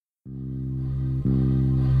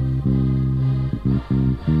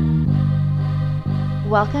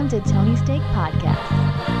Welcome to Tony Steak Podcast.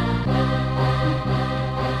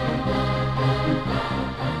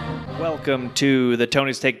 Welcome to the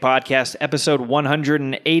Tony Steak Podcast, episode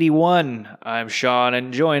 181. I'm Sean,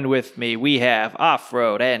 and joined with me we have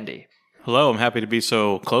Off-Road Andy. Hello, I'm happy to be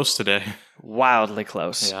so close today. Wildly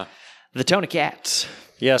close. Yeah. The Tony Cats.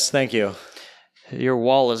 Yes, thank you. Your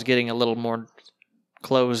wall is getting a little more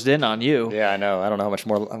closed in on you. Yeah, I know. I don't know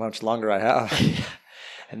how much longer I have.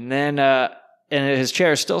 And then, and his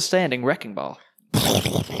chair is still standing, Wrecking Ball.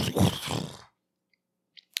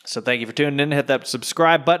 So thank you for tuning in. Hit that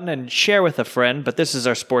subscribe button and share with a friend. But this is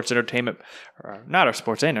our sports entertainment, or not our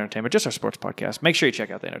sports and entertainment, just our sports podcast. Make sure you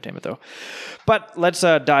check out the entertainment, though. But let's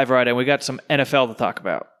dive right in. We got some NFL to talk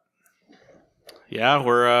about. Yeah,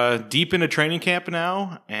 we're deep into training camp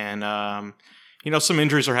now, and some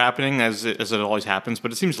injuries are happening as it always happens,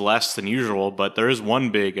 but it seems less than usual. But there is one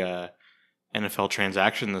big NFL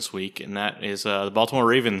transaction this week, and that is the Baltimore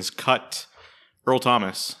Ravens cut Earl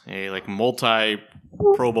Thomas, a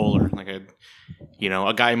multi-Pro Bowler,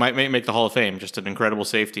 a guy who might make the Hall of Fame, just an incredible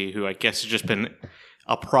safety who I guess has just been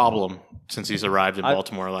a problem since he's arrived in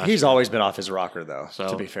Baltimore last year. He's always been off his rocker, though,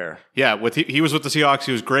 to be fair. Yeah, he was with the Seahawks.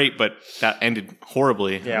 He was great, but that ended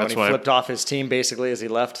horribly. Yeah, when he flipped off his team, basically, as he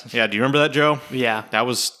left. Yeah, do you remember that, Joe? Yeah. That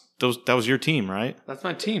was your team, right? That's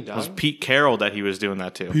my team, dog. It was Pete Carroll that he was doing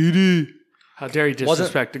that to. PD. How dare you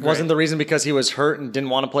disrespect the great. Wasn't the reason because he was hurt and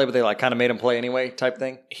didn't want to play, but they kind of made him play anyway type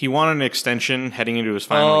thing? He wanted an extension heading into his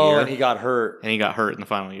final year. And he got hurt. And he got hurt in the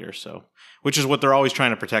final year, which is what they're always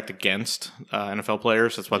trying to protect against NFL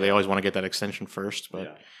players. That's why they always want to get that extension first.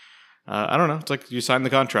 But I don't know. It's like you sign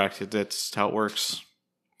the contract. That's how it works.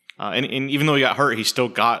 And even though he got hurt, he still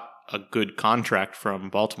got a good contract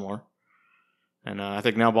from Baltimore. And I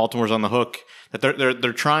think now Baltimore's on the hook. That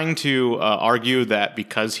they're trying to argue that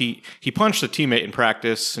because he punched a teammate in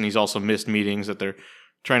practice and he's also missed meetings, that they're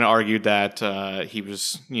trying to argue that he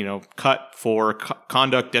was cut for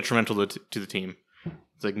conduct detrimental to the team,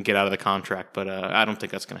 so they can get out of the contract. But I don't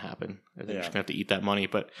think that's going to happen. They're just going to have to eat that money.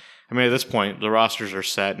 But I mean, at this point, the rosters are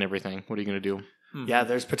set and everything. What are you going to do? Yeah,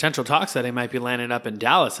 there's potential talks that he might be landing up in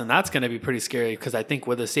Dallas, and that's going to be pretty scary because I think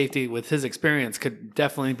with a safety with his experience could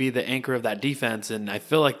definitely be the anchor of that defense, and I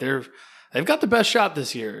feel like they've got the best shot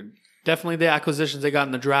this year. Definitely the acquisitions they got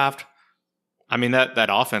in the draft. I mean, that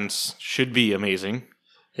offense should be amazing.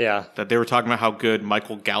 Yeah. That they were talking about how good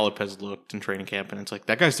Michael Gallup has looked in training camp, and it's like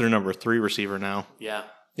that guy's their number 3 receiver now. Yeah.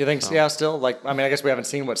 You think so? Yeah, still? I guess we haven't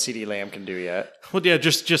seen what CeeDee Lamb can do yet. Well, yeah,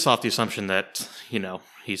 just off the assumption that,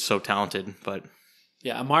 he's so talented, but...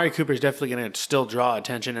 Yeah, Amari Cooper's definitely going to still draw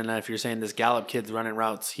attention, and if you're saying this Gallup kid's running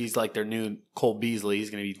routes, he's like their new Cole Beasley. He's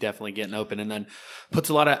going to be definitely getting open, and then puts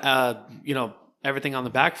a lot of, everything on the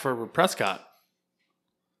back for Prescott.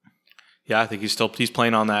 Yeah, I think he's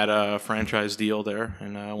playing on that franchise deal there,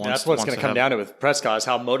 and that's what's going to come down to with Prescott is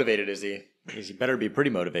how motivated is he? He better be pretty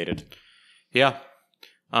motivated. Yeah,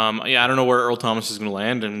 I don't know where Earl Thomas is going to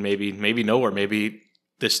land, and maybe nowhere. Maybe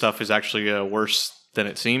this stuff is actually worse than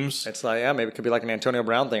it seems. It's maybe it could be like an Antonio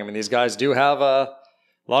Brown thing. I mean, these guys do have a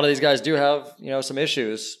lot of these guys do have some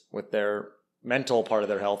issues with their mental part of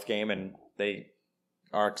their health game, and they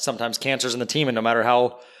are sometimes cancers in the team. And no matter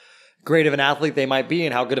how great of an athlete they might be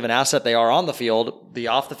and how good of an asset they are on the field, the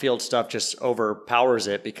off the field stuff just overpowers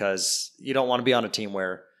it because you don't want to be on a team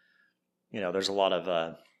where there's a lot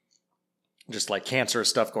of just like cancerous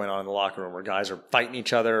stuff going on in the locker room where guys are fighting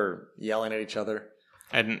each other or yelling at each other.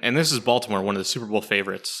 And this is Baltimore, one of the Super Bowl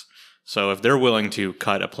favorites. So if they're willing to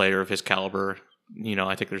cut a player of his caliber,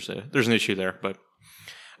 I think there's an issue there. But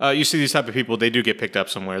you see these type of people, they do get picked up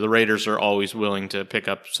somewhere. The Raiders are always willing to pick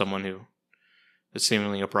up someone who is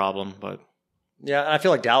seemingly a problem. But yeah, and I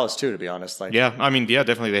feel like Dallas too, to be honest.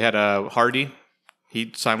 Definitely. They had Hardy.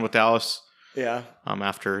 He signed with Dallas. Yeah.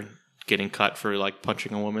 After getting cut for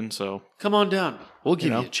punching a woman. So come on down. We'll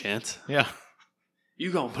give you a chance. Yeah.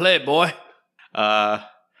 You gonna play it, boy. I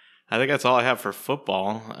think that's all I have for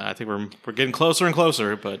football. I think we're getting closer and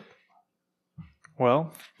closer, but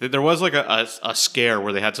there was a scare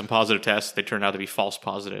where they had some positive tests. They turned out to be false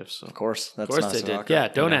positives. So. Of course they did. Yeah,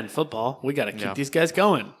 don't end football. We got to keep these guys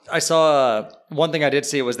going. I saw one thing I did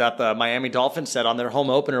see was that the Miami Dolphins said on their home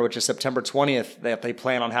opener, which is September 20th, that they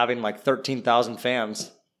plan on having 13,000 fans.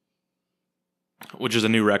 Which is a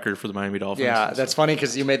new record for the Miami Dolphins. Yeah, that's funny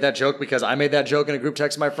because you made that joke because I made that joke in a group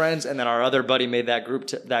text of my friends, and then our other buddy made that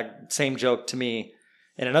that same joke to me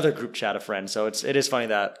in another group chat of friends. So it is funny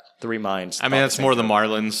that 3 minds. I mean, that's more the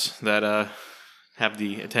Marlins that have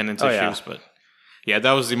the attendance issues, but yeah,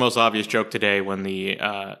 that was the most obvious joke today when the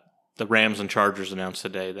Rams and Chargers announced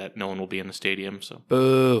today that no one will be in the stadium. So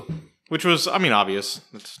boo. Which was, obvious.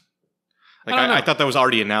 Like I don't know. I thought that was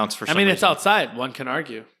already announced for I some mean, reason. it's outside. One can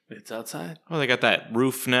argue it's outside. Oh, they got that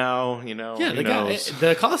roof now, Yeah, who they got knows?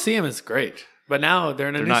 the Coliseum is great, but now they're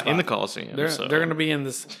in a They're new not spot. in the Coliseum. They're so. going to be in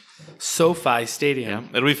this SoFi Stadium.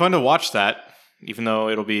 Yeah, it'll be fun to watch that, even though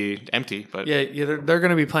it'll be empty. But Yeah, they're going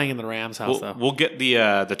to be playing in the Rams house though. we'll get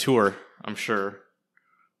the tour. I'm sure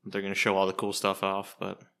they're going to show all the cool stuff off.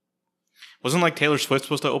 But wasn't like Taylor Swift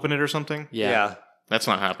supposed to open it or something? Yeah. That's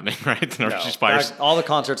not happening, right? No. She Spires. All the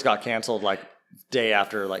concerts got canceled like day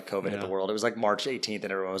after like COVID hit the world. It was like March 18th,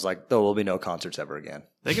 and everyone was like, "There will be no concerts ever again."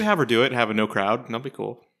 They could have her do it, have a no crowd. That'd be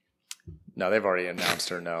cool. No, they've already announced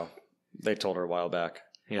her. No, they told her a while back.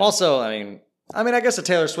 Yeah. Also, I mean, I guess a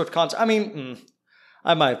Taylor Swift concert. I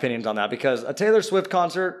have my opinions on that because a Taylor Swift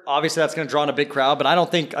concert, obviously, that's going to draw in a big crowd. But I don't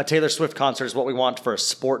think a Taylor Swift concert is what we want for a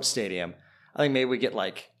sports stadium. I think maybe we get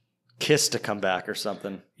like Kiss to come back or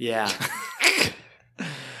something. Yeah.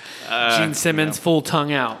 Gene Simmons full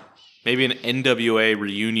tongue out. Maybe an NWA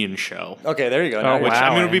reunion show. Okay, there you go. Oh, Now you're- Which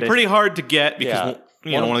wow, it would be Andy. pretty hard to get because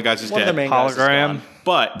Yeah. one of the guys is One of the dead. main guys is Hologram. gone.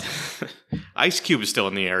 But Ice Cube is still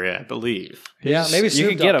in the area, I believe. Yeah, maybe You Snoop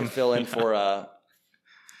could Dogg get could him. fill in for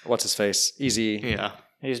what's his face? Easy Yeah.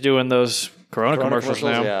 He's doing those Corona commercials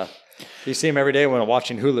now. Yeah. You see him every day when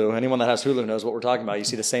watching Hulu. Anyone that has Hulu knows what we're talking about. You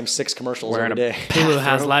see the same 6 commercials Wearing every a day. Hulu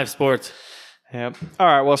has live sports. Yep. All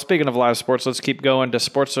right. Well, speaking of live sports, let's keep going to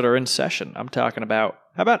sports that are in session. I'm talking about,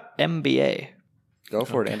 how about NBA? Go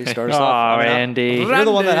for it, Andy. Start us Oh, off. Andy. You're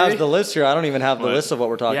the one that has Randy. the list here. I don't even have the What? list of what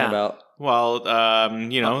we're talking Yeah. about. Well,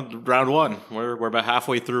 round one. We're about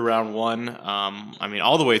halfway through round one.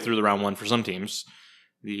 All the way through the round one for some teams.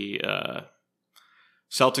 The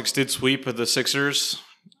Celtics did sweep the Sixers.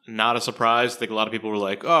 Not a surprise. I think a lot of people were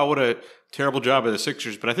like, "Oh, what a terrible job of the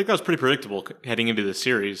Sixers," but I think that was pretty predictable heading into the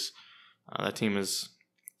series. That team has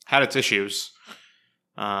had its issues.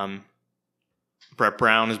 Brett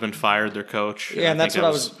Brown has been fired, their coach. Yeah, and that's think what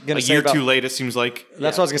I that was gonna a say year about- too late. It seems like.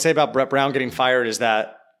 That's what I was going to say about Brett Brown getting fired is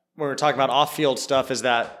that when we're talking about off-field stuff is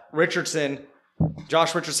that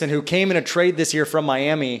Josh Richardson, who came in a trade this year from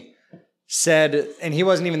Miami, said, and he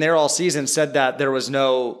wasn't even there all season, said that there was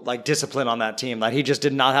no like discipline on that team. Like he just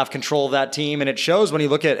did not have control of that team. And it shows when you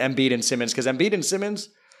look at Embiid and Simmons, because Embiid and Simmons,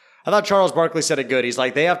 I thought Charles Barkley said it good. He's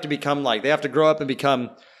like, they have to grow up and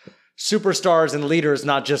become superstars and leaders,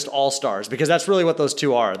 not just all-stars, because that's really what those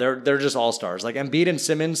two are. They're just all-stars. Like Embiid and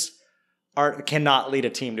Simmons cannot lead a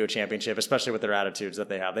team to a championship, especially with their attitudes that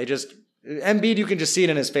they have. Embiid, you can just see it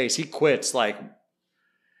in his face. He quits. Like,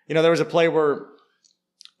 there was a play where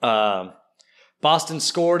Boston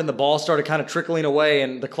scored and the ball started kind of trickling away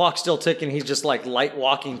and the clock's still ticking. He's just like light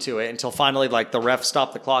walking to it until finally like the ref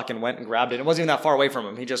stopped the clock and went and grabbed it. It wasn't even that far away from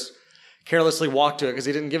him. He just carelessly walked to it because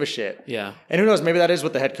he didn't give a shit. Yeah. And who knows, maybe that is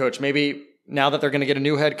with the head coach. Maybe now that they're going to get a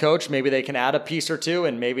new head coach, maybe they can add a piece or two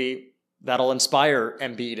and maybe that'll inspire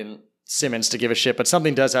Embiid and Simmons to give a shit. But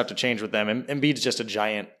something does have to change with them. And Embiid's just a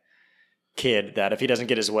giant kid that if he doesn't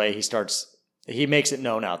get his way, he makes it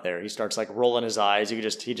known out there. He starts like rolling his eyes. He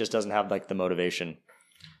just doesn't have like the motivation.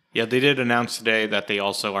 Yeah, they did announce today that they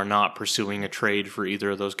also are not pursuing a trade for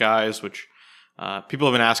either of those guys, which people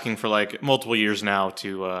have been asking for like multiple years now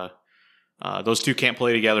to those two can't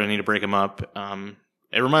play together and need to break them up.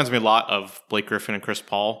 It reminds me a lot of Blake Griffin and Chris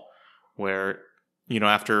Paul, where,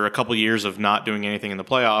 after a couple years of not doing anything in the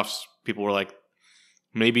playoffs, people were like,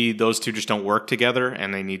 maybe those two just don't work together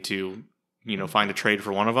and they need to, find a trade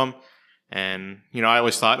for one of them. And, I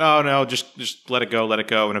always thought, oh no, just let it go.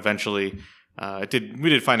 And eventually we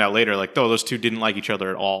did find out later, like, those two didn't like each other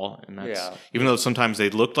at all. And that's, even though sometimes they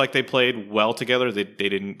looked like they played well together, they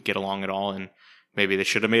didn't get along at all. And maybe they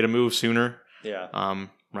should have made a move sooner. Yeah.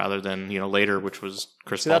 Rather than, later, which was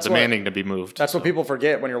Chris Paul that's demanding to be moved. That's what people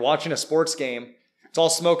forget when you're watching a sports game. It's all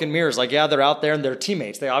smoke and mirrors. Like, yeah, they're out there and they're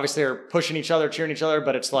teammates. They obviously are pushing each other, cheering each other,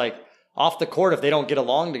 but it's like off the court if they don't get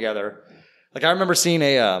along together. Like, I remember seeing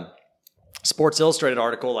a Sports Illustrated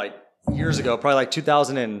article like years ago, probably like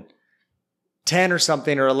 2010 or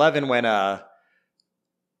something, or 11,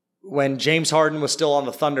 when James Harden was still on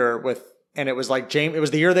the Thunder and it was like it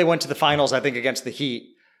was the year they went to the finals, I think, against the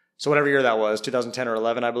Heat. So whatever year that was, 2010 or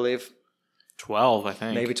 11, I believe. 12, I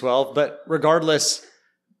think. Maybe 12. But regardless,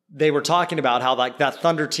 they were talking about how like that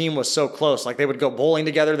Thunder team was so close. Like they would go bowling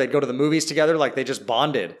together. They'd go to the movies together. Like they just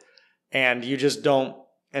bonded. And you just don't.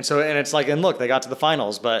 And it's like, and look, they got to the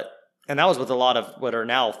finals. And that was with a lot of what are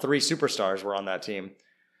now 3 superstars were on that team.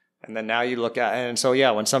 And then now you look at, and so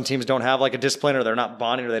yeah, when some teams don't have like a discipline or they're not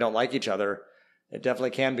bonding or they don't like each other, it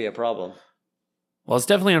definitely can be a problem. Well, it's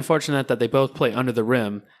definitely unfortunate that they both play under the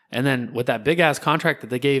rim. And then with that big-ass contract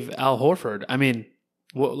that they gave Al Horford, I mean,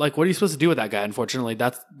 what are you supposed to do with that guy, unfortunately?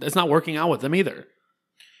 It's not working out with them either.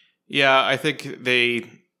 Yeah, I think they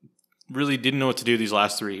really didn't know what to do these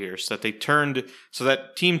last 3 years. That they turned so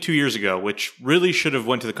that team 2 years ago, which really should have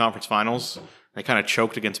went to the conference finals, they kind of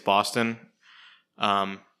choked against Boston.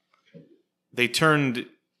 They turned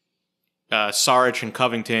Saric and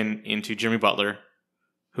Covington into Jimmy Butler,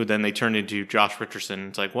 who then they turned into Josh Richardson.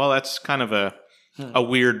 It's like, well, that's kind of a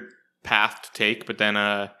weird path to take. But then,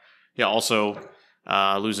 also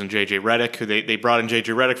losing J.J. Redick, who they brought in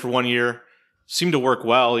J.J. Redick for 1 year. Seemed to work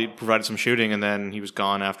well. He provided some shooting, and then he was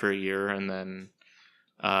gone after a year. And then,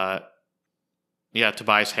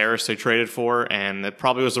 Tobias Harris they traded for, and it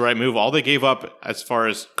probably was the right move. All they gave up as far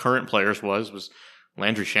as current players was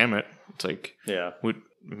Landry Shamet. It's like,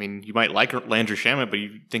 you might like Landry Shamet, but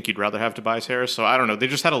you think you'd rather have Tobias Harris. So I don't know. They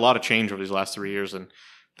just had a lot of change over these last 3 years, and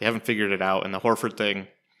they haven't figured it out. And the Horford thing,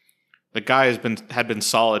 the guy had been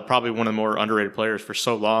solid, probably one of the more underrated players for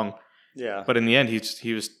so long. Yeah. But in the end,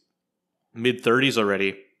 he was mid-30s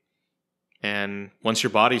already, and once your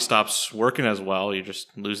body stops working as well, you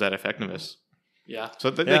just lose that effectiveness. Yeah.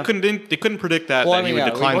 So they couldn't predict that he would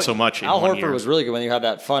decline so much. Al in 1 Horford year. was really good when you had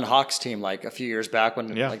that fun Hawks team like a few years back when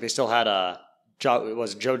they still had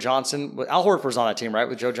Joe Johnson. Al Horford was on that team, right?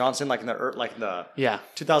 With Joe Johnson, like in the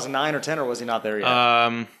 2009 or 10, or was he not there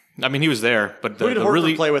yet? He was there, but who did Horford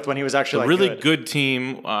really play with when he was actually good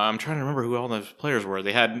team? I'm trying to remember who all the players were.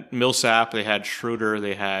 They had Millsap, they had Schroeder,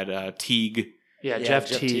 they had Teague. Yeah, Jeff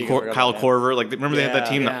Teague. Kyle Korver. Like, remember they had that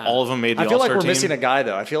team that all of them made the All-Star team? I feel like we're missing a guy,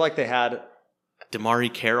 though. I feel like they had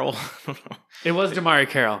DeMarre Carroll. It was DeMarre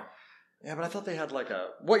Carroll. Yeah, but I thought they had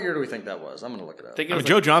what year do we think that was? I'm going to look it up.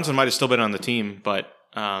 Joe Johnson might have still been on the team, but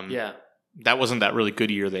that wasn't that really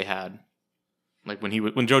good year they had. Like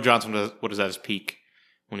when Joe Johnson was at his peak,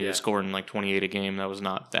 when he was scoring like 28 a game, that was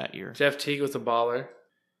not that year. Jeff Teague was a baller.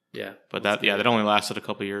 Yeah. But that only lasted a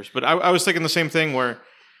couple years. But I was thinking the same thing where,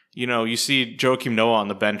 you see Joakim Noah on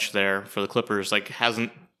the bench there for the Clippers, like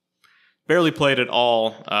hasn't barely played at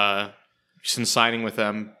all since signing with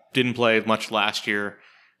them. Didn't play much last year.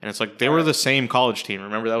 And it's like they were the same college team.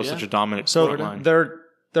 Remember, that was such a dominant line.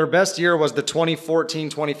 Their best year was the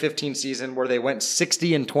 2014-2015 season where they went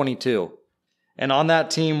 60-22. And on that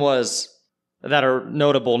team that are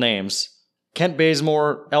notable names: Kent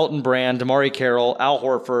Bazemore, Elton Brand, DeMarre Carroll, Al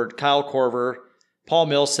Horford, Kyle Korver, Paul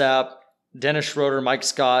Millsap, Dennis Schroeder, Mike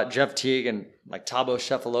Scott, Jeff Teague, and Thabo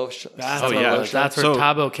Sefolosha. That's where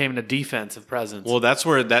Thabo came into defensive presence. Well, that's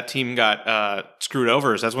where that team got screwed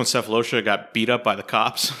over. That's when Sefolosha got beat up by the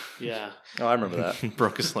cops. Yeah. Oh, I remember that.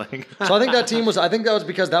 Broke his leg. So I think that was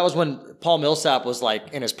because that was when Paul Millsap was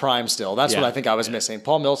in his prime still. That's what I think I was missing.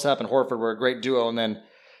 Paul Millsap and Horford were a great duo, and then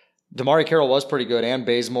DeMarre Carroll was pretty good, and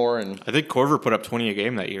Bazemore, and I think Korver put up 20 a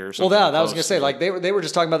game that year. Or something that was going to say, they were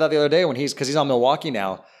just talking about that the other day because he's on Milwaukee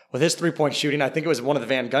now with his 3-point shooting. I think it was one of the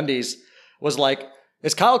Van Gundys was like,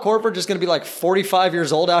 is Kyle Korver just going to be 45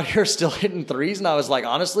 years old out here still hitting threes? And I was like,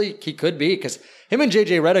 honestly, he could be, because him and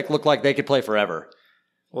J.J. Redick look like they could play forever.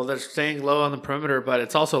 Well, they're staying low on the perimeter, but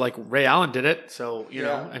it's also like Ray Allen did it, so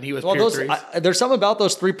and he was pure threes. There's something about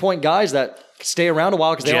those 3-point guys that stay around a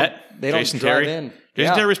while because they don't Jason drive Terry. in.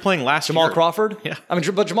 Jason Terry was playing last year. Jamal Crawford? Yeah.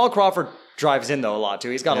 But Jamal Crawford drives in, though, a lot, too.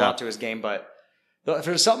 He's got a lot to his game. But if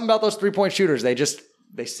there's something about those 3-point shooters,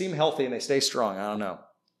 they seem healthy and they stay strong. I don't know.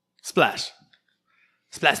 Splash.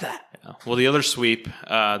 Splash that. Yeah. Well, the other sweep,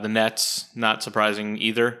 the Nets, not surprising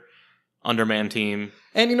either. Underman team.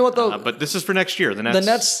 And you know what, though? But this is for next year. The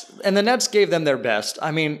Nets gave them their best.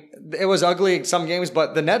 I mean, it was ugly in some games,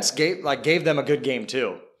 but the Nets gave them a good game,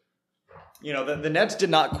 too. The Nets did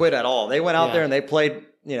not quit at all. They went out there and they played,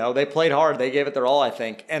 they played hard. They gave it their all, I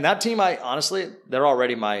think. And that team, they're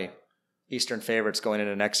already my Eastern favorites going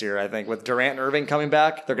into next year, I think. With Durant and Irving coming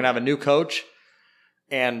back, they're going to have a new coach.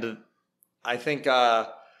 And I think a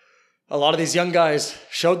lot of these young guys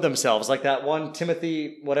showed themselves. Like that one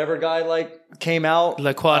Timothy whatever guy came out.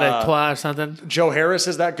 Lequad or something. Joe Harris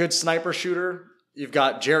is that good sniper shooter. You've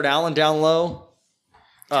got Jared Allen down low.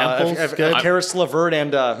 Karis LeVert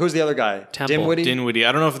and who's the other guy? Dinwiddie.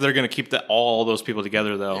 I don't know if they're going to keep all those people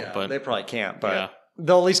together though. Yeah, but they probably can't. But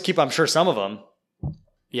they'll at least keep, I'm sure, some of them.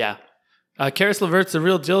 Yeah. Karis LeVert's the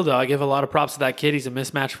real deal, though. I give a lot of props to that kid. He's a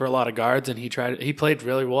mismatch for a lot of guards, and he played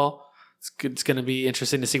really well. It's going to be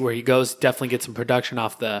interesting to see where he goes. Definitely get some production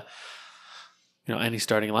off the, any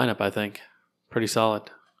starting lineup. I think pretty solid.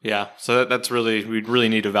 Yeah, so that's really we'd really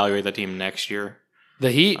need to evaluate that team next year.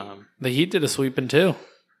 The Heat did a sweeping too.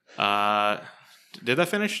 Did that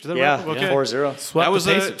finish? Did that wrap up? Okay. 4-0. Swept that was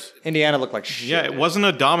the Pacers. Indiana looked like shit. Yeah, it wasn't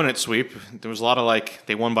a dominant sweep. There was a lot of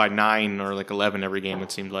they won by 9 or 11 every game.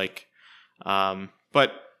 It seemed like,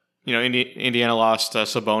 but Indiana lost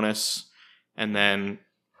Sabonis, and then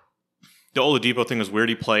the Oladipo thing was weird.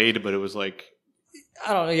 He played, but it was like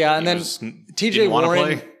I don't know. Yeah, and then TJ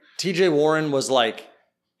Warren was like,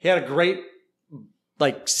 he had a great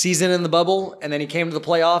like season in the bubble, and then he came to the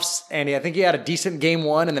playoffs, and I think he had a decent game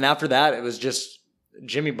one, and then after that, it was just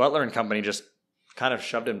Jimmy Butler and company just kind of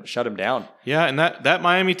shut him down. Yeah, and that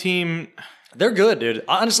Miami team, they're good, dude.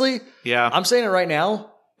 Honestly, yeah, I'm saying it right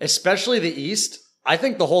now, especially the East. I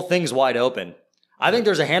think the whole thing's wide open. I think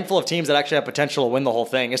there's a handful of teams that actually have potential to win the whole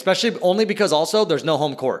thing, especially only because also there's no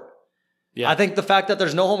home court. Yeah. I think the fact that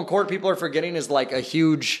there's no home court, people are forgetting is like a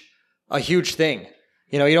huge thing.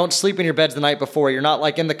 You know, you don't sleep in your beds the night before. You're not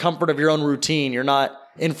like in the comfort of your own routine. You're not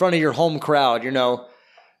in front of your home crowd. You know,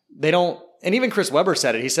 they don't. And even Chris Webber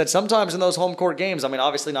said it. He said sometimes in those home court games, I mean,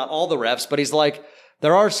 obviously not all the refs, but he's like,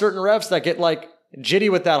 there are certain refs that get like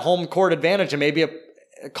jitty with that home court advantage and maybe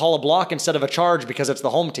call a block instead of a charge because it's the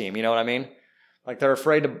home team. You know what I mean? Like they're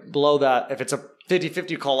afraid to blow that. If it's a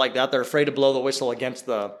 50-50 call like that, they're afraid to blow the whistle against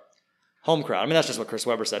the home crowd. I mean, that's just what Chris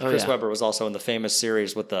Webber said. Chris Webber was also in the famous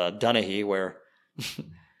series with Dunahee where,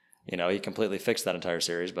 you know, he completely fixed that entire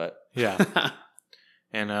series. But yeah.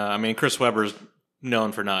 And I mean, Chris Webber's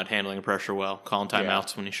known for not handling pressure well, calling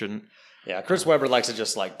timeouts when he shouldn't. Yeah, Chris Webber likes to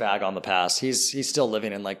just like bag on the pass. He's still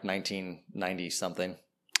living in like 1990 something.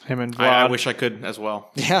 Him and Vlad. I wish I could as well.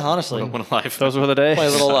 Yeah, honestly. What a life. Those were the days. Play a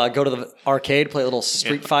little, go to the arcade, play a little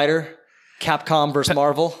Street Fighter, Capcom versus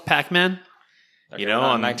Marvel. Pac-Man. You know,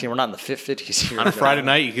 on 19, we're not in the 50s here. On a Friday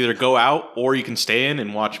night, you can either go out or you can stay in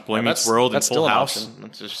and watch Boy Meets World and Full House.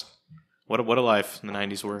 That's just what a life in the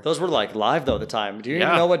 90s were. Those were like live though at the time. Do you even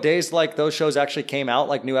know what days like those shows actually came out,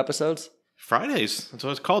 like new episodes? Fridays. That's what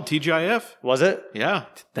it's called, TGIF. Was it? Yeah.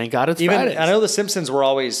 Thank God it's Fridays. I know the Simpsons were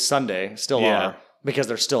always Sunday, still are, because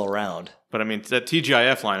they're still around. But I mean, that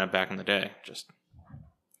TGIF lineup back in the day, just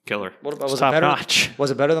killer. What was it top better? notch.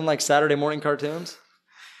 Was it better than like Saturday morning cartoons?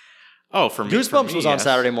 Oh, for me. Goosebumps was on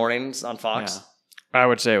Saturday mornings on Fox. I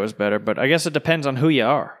would say it was better, but I guess it depends on who you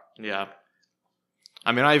are. Yeah.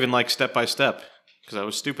 I mean, I even like Step by Step because I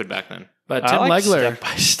was stupid back then. But Tim Legler, Step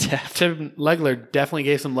by Step. Tim Legler definitely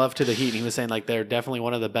gave some love to the Heat. And he was saying like they're definitely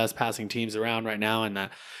one of the best passing teams around right now, and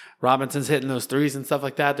Robinson's hitting those threes and stuff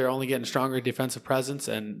like that. They're only getting stronger defensive presence,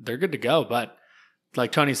 and they're good to go. But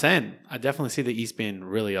like Tony's saying, I definitely see the East being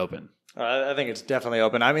really open. I think it's definitely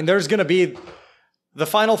open. I mean, there's going to be the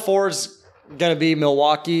Final Four is going to be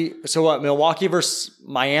Milwaukee. So what? Milwaukee versus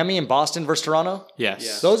Miami and Boston versus Toronto.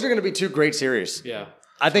 Yes. Those are going to be two great series. Yeah.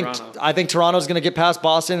 I think Toronto's going to get past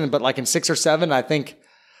Boston, but like in 6 or 7, I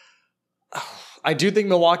do think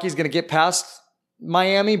Milwaukee's going to get past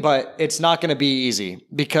Miami, but it's not going to be easy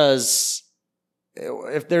because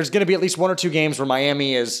if there's going to be at least 1 or 2 games where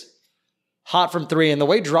Miami is hot from 3, and the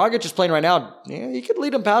way Dragic is playing right now, you could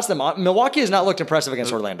lead them past them. Milwaukee has not looked impressive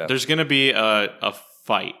against Orlando. There's going to be a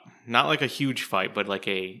fight, not like a huge fight, but like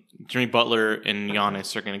a Jimmy Butler and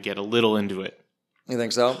Giannis are going to get a little into it. You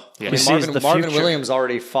think so? Yeah. I mean, Marvin Williams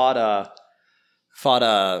already fought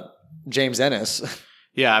James Ennis.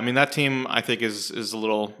 Yeah, I mean that team I think is a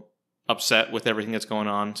little upset with everything that's going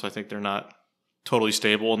on, so I think they're not totally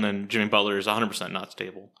stable. And then Jimmy Butler is 100% not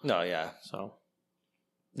stable. No, yeah. So,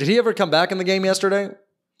 did he ever come back in the game yesterday?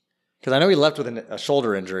 Because I know he left with a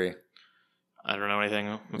shoulder injury. I don't know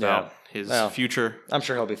anything about his future. I'm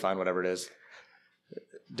sure he'll be fine, whatever it is.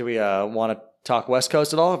 Do we want to talk West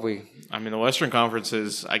Coast at all? I mean, the Western Conference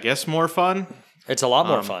is, I guess, more fun. It's a lot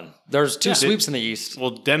more fun. There's 2 sweeps in the East.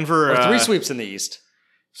 Well, Denver... Or 3 sweeps in the East.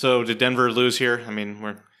 So, did Denver lose here? I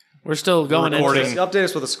mean, we're still going recording. Update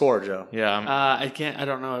us with a score, Joe. Yeah. I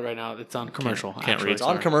don't know it right now. It's on commercial. Can't read. It's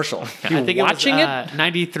on commercial. I think watching it was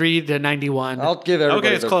 93 to 91. I'll give everybody...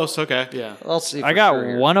 Okay, it's close. Okay. Yeah. I'll see. I got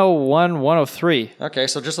 101, 103. Okay,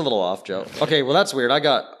 so just a little off, Joe. Okay, well, that's weird. I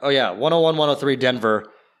got, 101, 103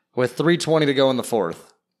 Denver with 3:20 to go in the 4th.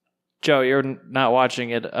 Joe, you're not watching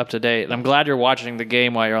it up to date. I'm glad you're watching the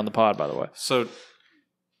game while you're on the pod, by the way. So,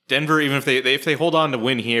 Denver, even if they hold on to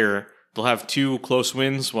win here, they'll have 2 close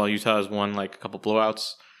wins while Utah has won like a couple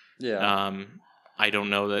blowouts. Yeah. I don't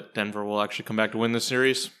know that Denver will actually come back to win this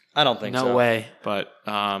series. I don't think so. No way. But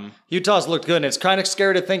Utah's looked good, and it's kind of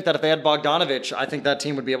scary to think that if they had Bogdanovich, I think that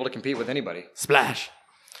team would be able to compete with anybody. Splash.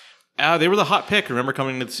 They were the hot pick, remember,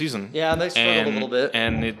 coming into the season. Yeah, and they struggled a little bit.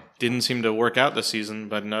 And it didn't seem to work out this season.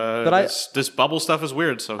 But this bubble stuff is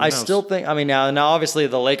weird, so who knows? Still think, I mean, now obviously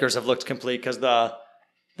the Lakers have looked complete because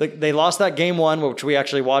they lost that game 1, which we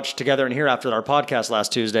actually watched together in here after our podcast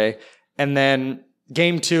last Tuesday. And then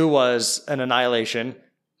game 2 was an annihilation.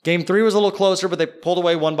 Game 3 was a little closer, but they pulled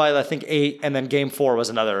away, won by, I think, 8. And then game 4 was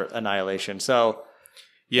another annihilation. So...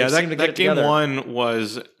 Yeah, They seem to get that it game together. 1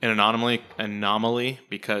 was an anomaly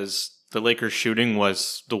because the Lakers shooting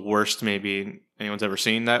was the worst maybe anyone's ever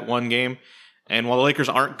seen that one game. And while the Lakers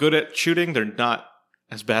aren't good at shooting, they're not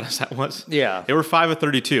as bad as that was. Yeah. They were 5 of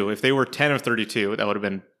 32. If they were 10 of 32, that would have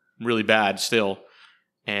been really bad still.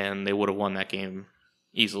 And they would have won that game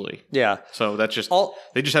easily. Yeah. So that's just, All,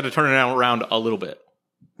 they just had to turn it around a little bit.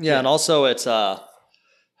 yeah, and also it's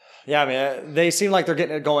yeah, I mean, they seem like they're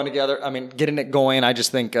getting it going together. I mean, getting it going. I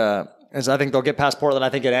just think I think they'll get past Portland. I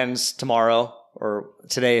think it ends tomorrow or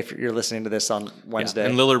today if you're listening to this on Wednesday.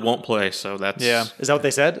 And Lillard won't play, so that's Is that what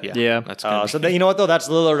they said? Yeah. That's gonna So you know what though? That's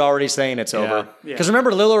Lillard already saying it's over. Because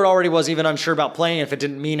remember, Lillard already was even unsure about playing if it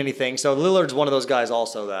didn't mean anything. So Lillard's one of those guys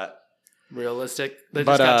also that. Realistic. They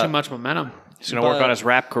But, just got too much momentum. He's going to work on his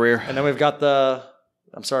rap career. And then we've got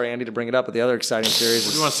I'm sorry, Andy, to bring it up, but the other exciting series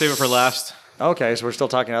is. you want to save it for last? Okay, so we're still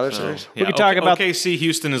talking other series. Yeah, can talk about- OKC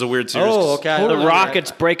Houston is a weird series. Oh, okay. The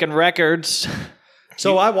Rockets breaking records.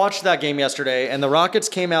 So I watched that game yesterday, and the Rockets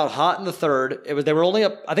came out hot in the third. They were only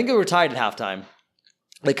up. I think they were tied at halftime.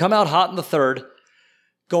 They come out hot in the third,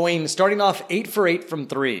 starting off 8 for 8 from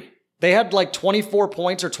three. They had like 24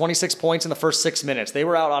 points or 26 points in the first 6 minutes. They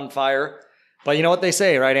were out on fire. But you know what they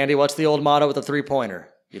say, right, Andy? What's the old motto with the 3-pointer?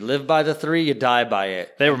 You live by the 3, you die by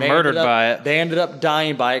it. They were And murdered ended up- by it. They ended up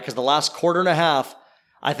dying by it because the last quarter and a half,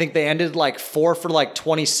 I think they ended like 4 for like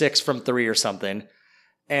 26 from 3 or something.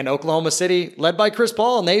 And Oklahoma City, led by Chris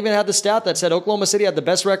Paul, and they even had the stat that said Oklahoma City had the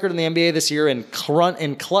best record in the NBA this year in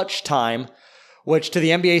clutch time, which to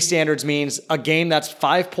the NBA standards means a game that's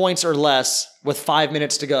 5 points or less with 5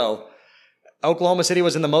 minutes to go. Oklahoma City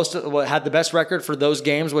was had the best record for those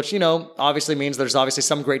games, which, obviously means there's obviously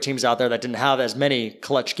some great teams out there that didn't have as many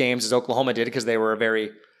clutch games as Oklahoma did because they were a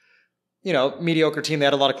very, mediocre team. They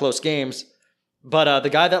had a lot of close games. But the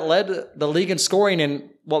guy that led the league in scoring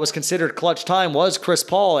in what was considered clutch time was Chris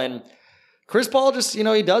Paul. And Chris Paul just, he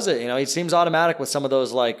does it. He seems automatic with some of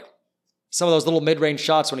those little mid-range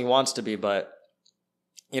shots when he wants to be. But,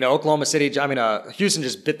 Oklahoma City, Houston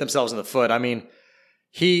just bit themselves in the foot. I mean,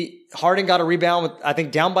 Harden got a rebound with, I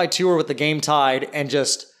think, down by 2 or with the game tied and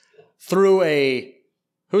just threw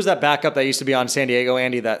who's that backup that used to be on San Diego,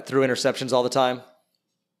 Andy, that threw interceptions all the time?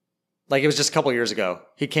 Like, it was just a couple years ago.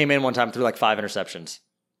 He came in one time and threw like 5 interceptions.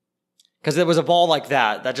 Because it was a ball like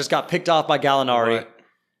that just got picked off by Gallinari. Right.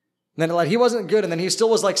 And then he wasn't good, and then he still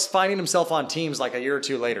was like finding himself on teams like a year or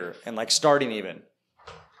two later and like starting even.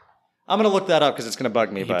 I'm going to look that up because it's going to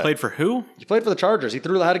bug me. He played for who? He played for the Chargers. He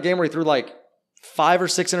had a game where he threw like 5 or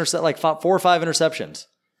 6 like 4 or 5 interceptions.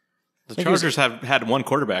 The Chargers have had one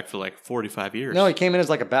quarterback for like 45 years. No, he came in as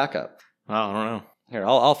like a backup. Oh, I don't know. Here,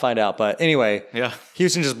 I'll find out. But anyway, Yeah.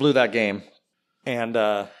 Houston just blew that game. And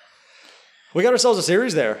we got ourselves a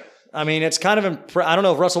series there. I mean, it's kind of I don't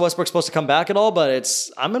know if Russell Westbrook's supposed to come back at all, but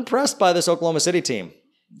I'm impressed by this Oklahoma City team.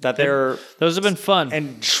 That Those have been fun.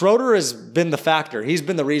 and Schroeder has been the factor. He's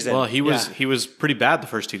been the reason. Well, he was pretty bad the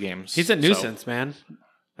first 2 games. He's a nuisance, man.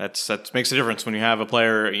 That makes a difference when you have a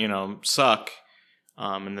player, suck,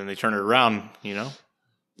 and then they turn it around, you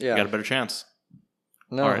yeah. got a better chance.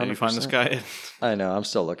 No, All right, did you find this 100%. guy? I know. I'm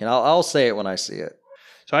still looking. I'll say it when I see it.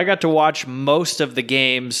 So I got to watch most of the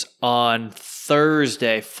games on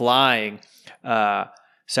Thursday flying.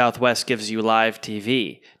 Southwest gives you live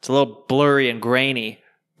TV. It's a little blurry and grainy,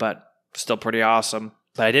 but still pretty awesome.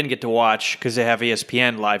 But I didn't get to watch because they have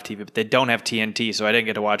ESPN live TV, but they don't have TNT, so I didn't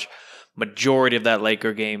get to watch majority of that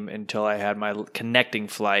Laker game until I had my connecting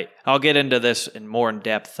flight. I'll get into this more in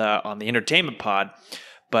depth on the entertainment pod,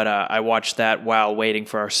 but I watched that while waiting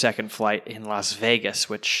for our second flight in Las Vegas,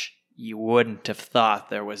 which you wouldn't have thought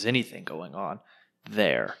there was anything going on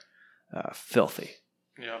there. Filthy.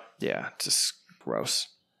 Yeah, just gross.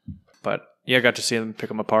 But yeah, I got to see them pick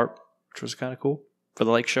them apart, which was kind of cool for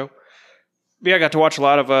the Lake Show. But yeah, I got to watch a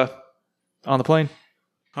lot of on the plane.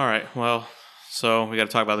 All right, well, so we got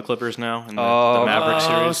to talk about the Clippers now and the Oh, Maverick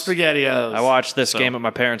Oh, series. SpaghettiOs. Oh, I watched this So- game at my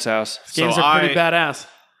parents' house. Games So are pretty I- badass.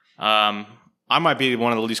 I might be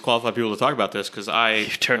one of the least qualified people to talk about this because I You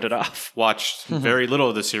turned it off. watched very little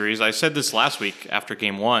of the series. I said this last week after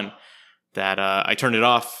game 1 that I turned it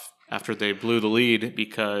off after they blew the lead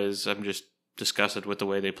because I'm just disgusted with the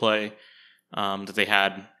way they play. That they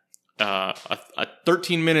had a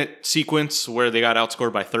 13-minute sequence where they got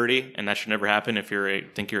outscored by 30, and that should never happen if you're a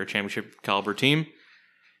championship caliber team.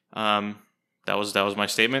 That was my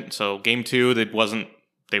statement. So game 2, they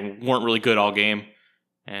weren't really good all game,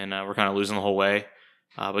 and we're kind of losing the whole way.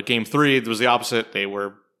 But game 3 was the opposite. They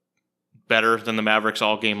were better than the Mavericks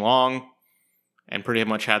all game long, and pretty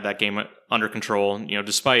much had that game under control.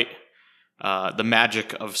 Despite the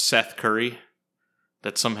magic of Seth Curry,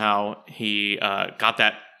 that somehow he got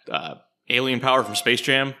that alien power from Space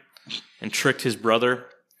Jam and tricked his brother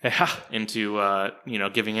into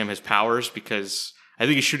giving him his powers, because I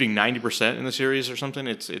think he's shooting 90% in the series or something.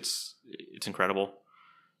 It's incredible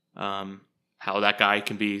how that guy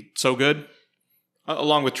can be so good,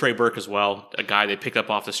 along with Trey Burke as well, a guy they picked up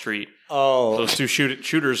off the street. Oh, Those two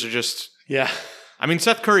shooters are just. yeah. I mean,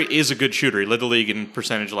 Seth Curry is a good shooter. He led the league in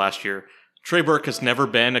percentage last year. Trey Burke has never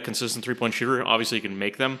been a consistent three-point shooter. Obviously, he can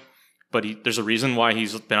make them, but there's a reason why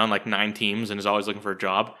he's been on like 9 teams and is always looking for a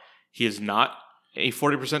job. He is not a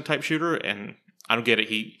 40% type shooter, and I don't get it.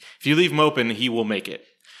 If you leave him open, he will make it.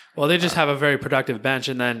 Well, they just have a very productive bench,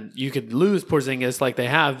 and then you could lose Porzingis like they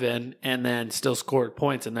have been, and then still score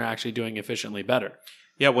points, and they're actually doing efficiently better.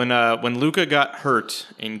 Yeah, when Luka got hurt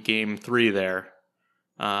in Game 3 there,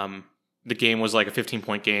 the game was like a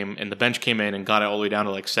 15-point game, and the bench came in and got it all the way down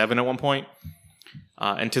to like 7 at one point.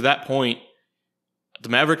 And to that point, the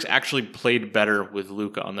Mavericks actually played better with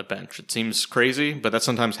Luka on the bench. It seems crazy, but that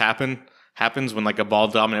sometimes happens when like a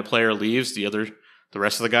ball-dominant player leaves. The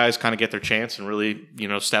rest of the guys kind of get their chance and really,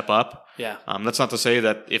 step up. Yeah. That's not to say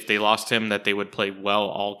that if they lost him that they would play well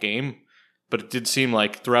all game, but it did seem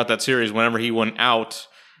like throughout that series, whenever he went out,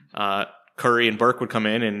 Curry and Burke would come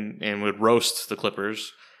in and would roast the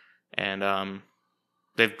Clippers, and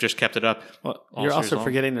they've just kept it up. Well, you're also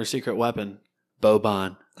forgetting their secret weapon,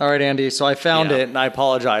 Boban. All right, Andy. So I found it, and I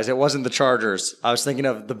apologize. It wasn't the Chargers. I was thinking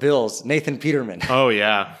of the Bills. Nathan Peterman. Oh,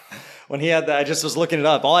 yeah. When he had that, I just was looking it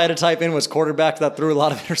up. All I had to type in was quarterback that threw a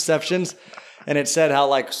lot of interceptions, and it said how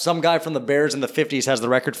like some guy from the Bears in the 50s has the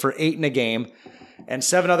record for 8 in a game, and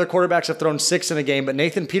 7 other quarterbacks have thrown 6 in a game, but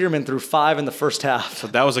Nathan Peterman threw 5 in the first half. So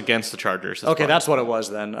that was against the Chargers. Okay, that's what it was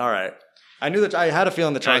then. All right. I knew that. I had a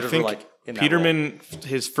feeling the Chargers were like in that Peterman,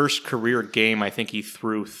 his first career game, I think he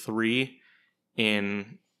threw 3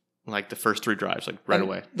 in like the first 3 drives, like right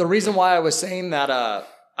away. The reason why I was saying that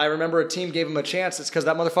I remember a team gave him a chance, it's because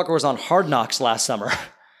that motherfucker was on Hard Knocks last summer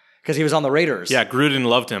because he was on the Raiders. Yeah, Gruden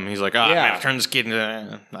loved him. He's like, man, turn this kid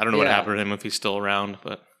into... I don't know what happened to him if he's still around,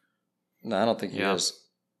 but... No, I don't think he is.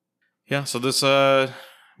 Yeah, so this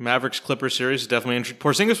Mavericks-Clippers series is definitely interesting.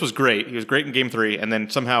 Porzingis was great. He was great in Game 3, and then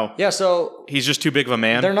somehow... Yeah, so... He's just too big of a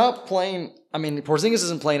man. They're not playing... I mean, Porzingis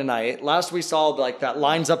isn't playing tonight. Last we saw, like, that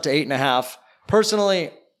lines up to 8.5.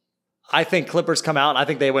 Personally, I think Clippers come out, and I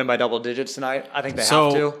think they win by double digits tonight. I think they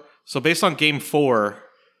have to. So based on Game 4,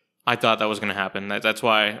 I thought that was going to happen. That's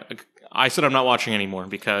why I said I'm not watching anymore,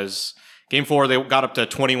 because Game 4, they got up to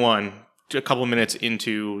 21 a couple of minutes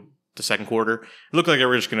into the second quarter. It looked like they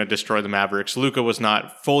were just going to destroy the Mavericks. Luka was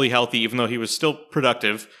not fully healthy, even though he was still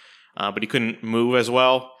productive, but he couldn't move as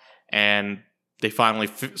well. And they finally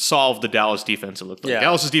solved the Dallas defense, it looked like.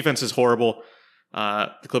 Dallas's defense is horrible.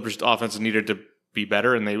 The Clippers' offense needed to be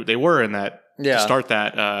better, and they were in that to start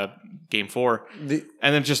that Game 4. And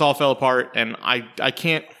then it just all fell apart. And I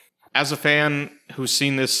can't, as a fan who's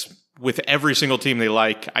seen this with every single team they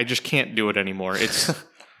like, I just can't do it anymore. It's...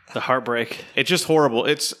 The heartbreak. It's just horrible. We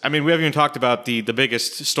haven't even talked about the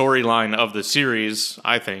biggest storyline of the series,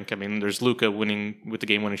 I think. I mean, there's Luka winning with the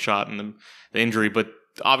game-winning shot and the injury, but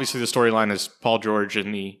obviously the storyline is Paul George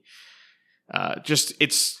and the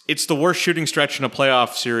it's the worst shooting stretch in a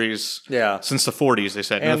playoff series since the 40s, they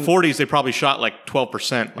said. In the 40s, they probably shot like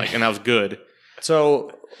 12%, and that was good.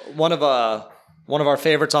 So one of our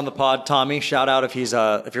favorites on the pod, Tommy, shout out if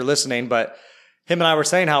you're listening, but him and I were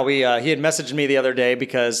saying how he had messaged me the other day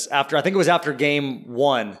because I think it was after Game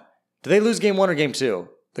 1. Did they lose Game 1 or Game 2?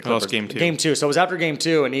 The Clippers. Game 2. Game 2. So it was after Game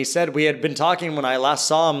 2, and he said we had been talking when I last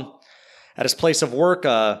saw him at his place of work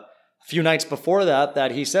a few nights before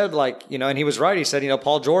that he said, and he was right. He said,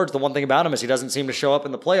 Paul George, the one thing about him is he doesn't seem to show up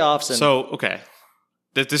in the playoffs. And so, okay.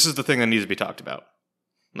 This is the thing that needs to be talked about.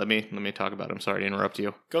 Let me talk about it. I'm sorry to interrupt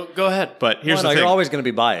you. Go ahead. But here's the thing. You're always going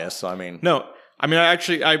to be biased, so I mean. No. I mean,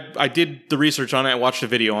 I did the research on it. I watched a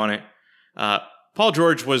video on it. Paul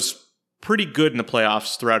George was pretty good in the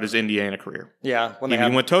playoffs throughout his Indiana career. Yeah.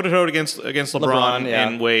 He went toe-to-toe against LeBron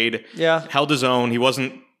and Wade. Yeah. Held his own.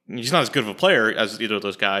 He's not as good of a player as either of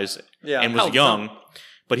those guys. Yeah. And was young.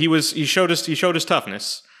 But he showed his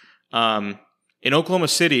toughness. In Oklahoma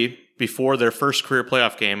City, before their first career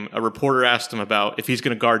playoff game, a reporter asked him about if he's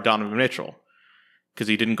going to guard Donovan Mitchell, because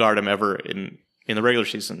he didn't guard him ever in the regular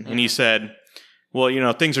season. Mm-hmm. And he said,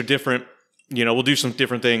 well, things are different. We'll do some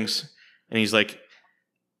different things. And he's like,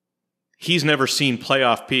 he's never seen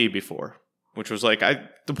playoff P before, which was like,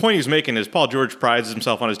 the point he's making is Paul George prides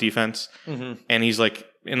himself on his defense. Mm-hmm. And he's like,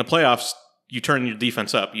 in the playoffs, you turn your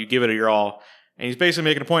defense up. You give it your all. And he's basically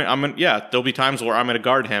making a point. there'll be times where I'm going to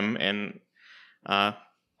guard him. And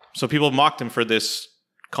so people mocked him for this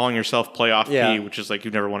calling yourself playoff Yeah. P, which is like,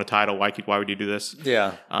 you've never won a title. Why would you do this?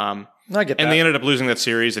 Yeah. I get that. And they ended up losing that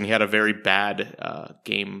series, and he had a very bad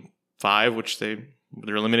game 5, which they're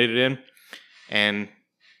eliminated in.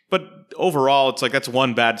 But overall, it's like that's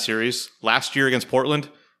one bad series. Last year against Portland,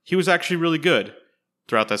 he was actually really good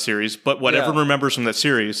throughout that series. But what everyone remembers from that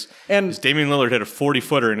series is Damian Lillard hit a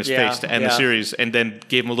 40-footer in his face to end the series, and then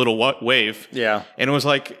gave him a little wave. Yeah. And it was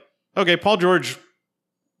like, okay, Paul George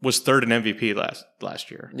was third in MVP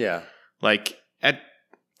last year. Yeah. Like,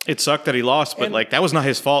 it sucked that he lost, but like that was not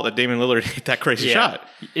his fault that Damian Lillard hit that crazy shot.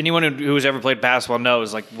 Anyone who's ever played basketball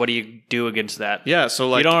knows, like, what do you do against that? Yeah, so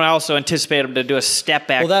like, you don't also anticipate him to do a step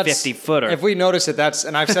back 50-footer. If we notice it,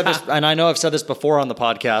 and I've said this, and I know I've said this before on the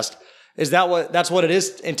podcast, that's what it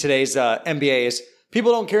is in today's NBA is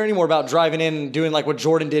people don't care anymore about driving in and doing like what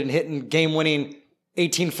Jordan did and hitting game-winning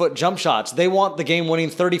 18-foot jump shots. They want the game-winning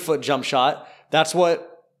 30-foot jump shot. That's what.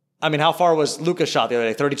 I mean, how far was Luka's shot the other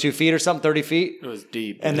day? 32 feet or something? 30 feet? It was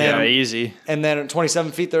deep. And then, easy. And then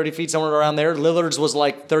 27 feet, 30 feet, somewhere around there. Lillard's was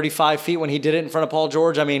like 35 feet when he did it in front of Paul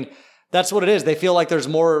George. I mean, that's what it is. They feel like there's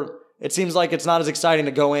more. It seems like it's not as exciting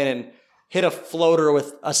to go in and hit a floater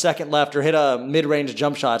with a second left or hit a mid-range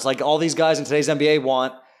jump shot. It's like all these guys in today's NBA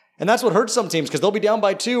want. And that's what hurts some teams because they'll be down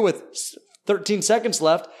by 2 with 13 seconds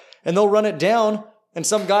left and they'll run it down and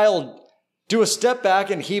some guy will do a step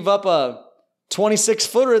back and heave up a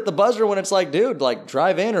 26-footer at the buzzer when it's like, dude, like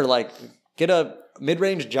drive in or like get a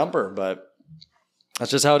mid-range jumper. But that's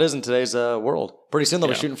just how it is in today's world. Pretty soon they'll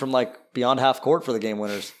be shooting from like beyond half court for the game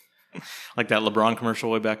winners. Like that LeBron commercial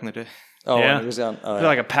way back in the day. Oh, Yeah. he was on,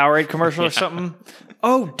 Like a Powerade commercial or something.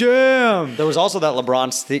 Oh, damn. There was also that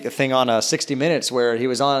LeBron thing on 60 Minutes where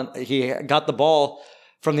he got the ball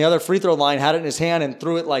from the other free throw line, had it in his hand and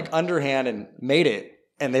threw it like underhand and made it.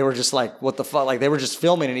 And they were just like, what the fuck? Like they were just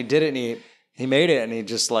filming and he did it and he made it and he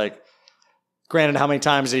just like, granted, how many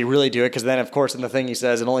times did he really do it? Because then, of course, in the thing he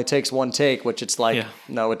says, it only takes one take, which it's like,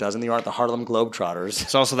 no, it doesn't. You aren't the Harlem Globetrotters.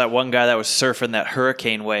 It's also that one guy that was surfing that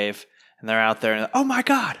hurricane wave and they're out there and, oh my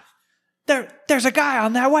God, there's a guy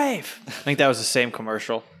on that wave. I think that was the same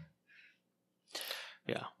commercial.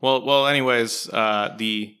 Yeah. Well. Anyways,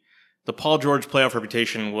 the Paul George playoff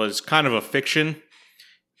reputation was kind of a fiction,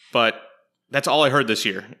 but that's all I heard this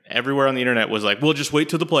year. Everywhere on the internet was like, "We'll just wait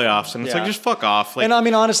till the playoffs," and it's like, just fuck off. Like, and I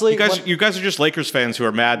mean, honestly, you guys are just Lakers fans who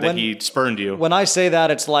are mad that he spurned you. When I say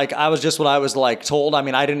that, it's like I was just what I was like told. I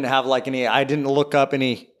mean, I didn't have like I didn't look up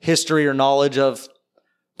any history or knowledge of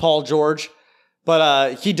Paul George,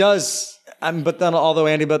 but he does. But then, although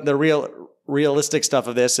Andy, but the realistic stuff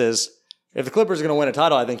of this is, if the Clippers are going to win a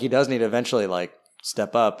title, I think he does need to eventually like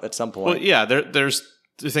step up at some point. Well, yeah. There's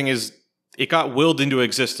the thing is, it got willed into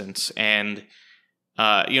existence, and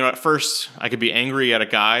at first I could be angry at a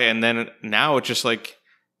guy, and then now it's just like,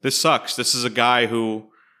 this sucks. This is a guy who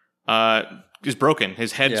is broken.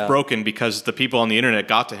 His head's broken because the people on the internet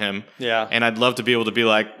got to him. Yeah, and I'd love to be able to be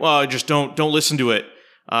like, well, just don't listen to it.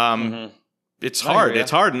 It's hard.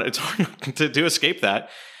 It's hard to escape that.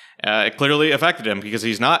 It clearly affected him because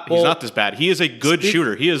he's not this bad. He is a good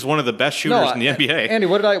shooter. He is one of the best shooters in the NBA. Andy,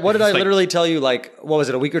 what did I literally tell you? Like, what was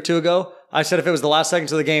it, a week or two ago? I said if it was the last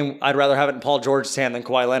seconds of the game, I'd rather have it in Paul George's hand than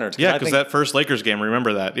Kawhi Leonard's. Yeah, because that first Lakers game,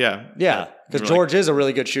 remember that? Yeah, because George is a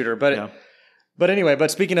really good shooter. But anyway,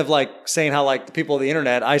 speaking of like saying how like the people of the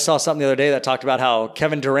internet, I saw something the other day that talked about how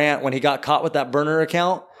Kevin Durant, when he got caught with that burner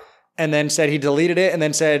account, and then said he deleted it, and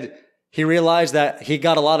then said he realized that he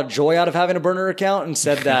got a lot of joy out of having a burner account, and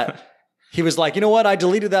said that he was like, you know what, I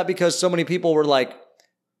deleted that because so many people were like,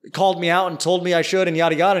 called me out and told me I should and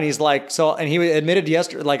yada yada. And he's like, and he admitted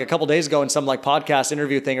yesterday, like a couple days ago in some like podcast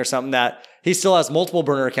interview thing or something, that he still has multiple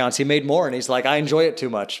burner accounts. He made more and he's like, I enjoy it too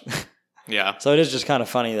much. Yeah. So it is just kind of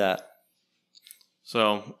funny that.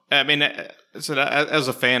 So, I mean, as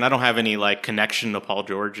a fan, I don't have any like connection to Paul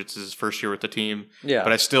George. It's his first year with the team. Yeah.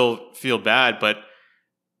 But I still feel bad. But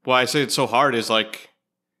why I say it's so hard is like,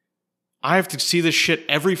 I have to see this shit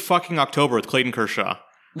every fucking October with Clayton Kershaw,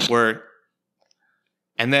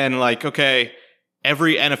 and then like, okay,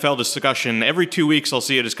 every NFL discussion, every 2 weeks I'll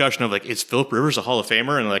see a discussion of like, is Phillip Rivers a Hall of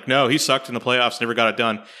Famer? And like, no, he sucked in the playoffs, never got it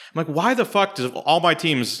done. I'm like, why the fuck does all my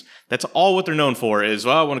teams, that's all what they're known for is,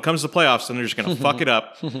 well, when it comes to the playoffs, then they're just going to fuck it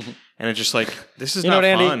up. And it's just like, this is not fun.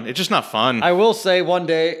 Andy, it's just not fun. I will say one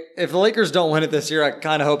day, if the Lakers don't win it this year, I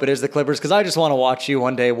kind of hope it is the Clippers because I just want to watch you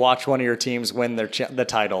one day watch one of your teams win the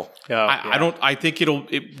title. I think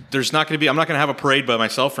there's not going to be, I'm not going to have a parade by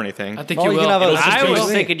myself or anything. I think you will. I was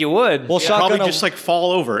thinking you would. We'll probably just like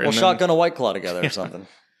fall over. We'll shotgun a White Claw together or something.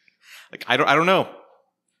 Like, I don't know.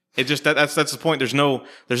 It just, that's the point. There's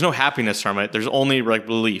no happiness from it. There's only like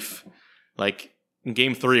relief. Like in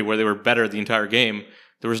game 3 where they were better the entire game,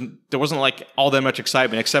 there wasn't like all that much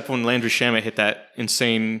excitement except when Landry Shamet hit that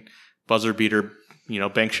insane buzzer beater,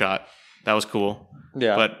 bank shot. That was cool.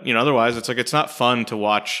 Yeah. But, otherwise it's like it's not fun to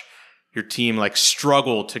watch your team like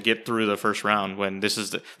struggle to get through the first round when this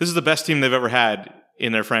is the best team they've ever had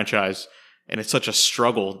in their franchise, and it's such a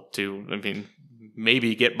struggle to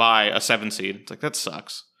maybe get by a 7 seed. It's like that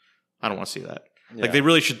sucks. I don't want to see that. Yeah. Like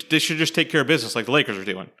they should just take care of business like the Lakers are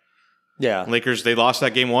doing. Yeah. Lakers, they lost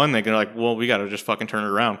that game 1. They're like, well, we got to just fucking turn it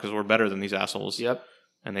around because we're better than these assholes. Yep.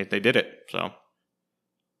 And they did it. So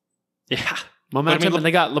Yeah. Momentum, and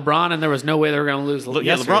they got LeBron, and there was no way they were going to lose.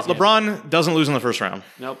 LeBron doesn't lose in the first round.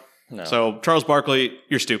 Nope. No. So Charles Barkley,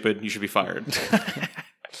 you're stupid. You should be fired.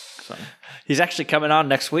 He's actually coming on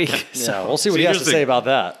next week. So we'll see what he has to say about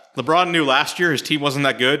that. LeBron knew last year his team wasn't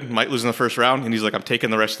that good, might lose in the first round, and he's like, I'm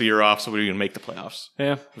taking the rest of the year off, so we're going to make the playoffs.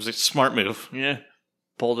 Yeah. It was a smart move. Yeah.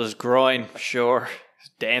 Pulled his groin, sure.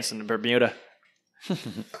 He's dancing in Bermuda. All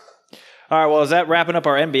right, well, is that wrapping up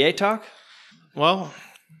our NBA talk? Well,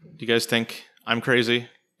 do you guys think I'm crazy?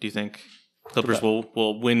 Do you think Clippers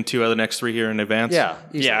will win 2 out of the next 3 here in advance? Yeah.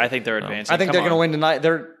 easily. Yeah, I think they're advancing. I think they're going to win tonight.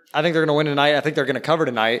 I think they're going to win tonight. I think they're going to cover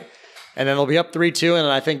tonight. And then they'll be up 3-2. And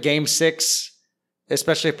I think game 6,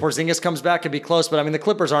 especially if Porzingis comes back, could be close. But the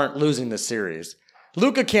Clippers aren't losing this series.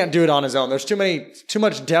 Luka can't do it on his own. There's too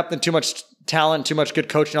much depth and too much talent, too much good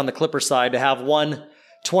coaching on the Clippers side to have one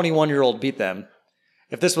 21-year-old beat them.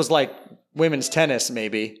 If this was like women's tennis,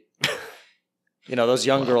 maybe, those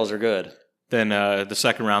young girls are good. Then the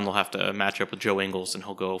second round they'll have to match up with Joe Ingles, and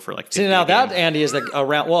he'll go for like 50 See, now a game. that, Andy, is a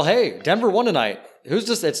round. Well, hey, Denver won tonight.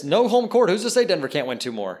 It's no home court. Who's to say Denver can't win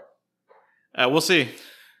 2 more? We'll see.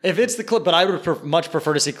 If it's the Clip, but I would much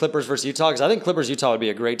prefer to see Clippers versus Utah because I think Clippers-Utah would be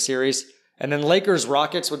a great series. And then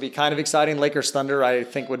Lakers-Rockets would be kind of exciting. Lakers-Thunder, I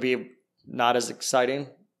think, would be not as exciting.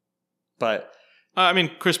 But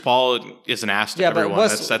Chris Paul is an ass to everyone.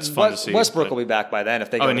 That's fun to see. Westbrook will be back by then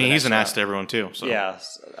if they go. He's an ass to everyone too. So. Yeah,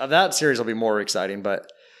 that series will be more exciting.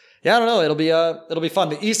 But yeah, I don't know. It'll be fun.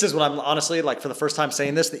 The East is what I'm honestly for the first time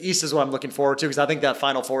saying this. The East is what I'm looking forward to because I think that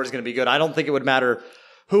Final Four is going to be good. I don't think it would matter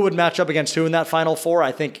who would match up against who in that Final Four.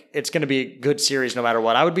 I think it's going to be a good series no matter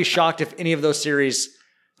what. I would be shocked if any of those series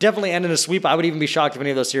definitely end in a sweep. I would even be shocked if any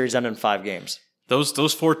of those series end in 5 games.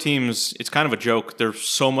 Those 4 teams, it's kind of a joke. They're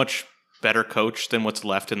so much better coached than what's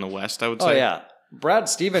left in the West, I would say. Oh, yeah. Brad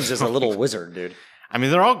Stevens is a little wizard, dude.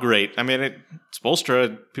 They're all great.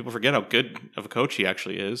 Spoelstra, people forget how good of a coach he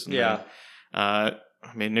actually is.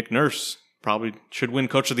 Nick Nurse probably should win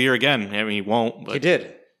Coach of the Year again. He won't. But he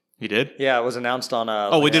did. He did? Yeah, it was announced on...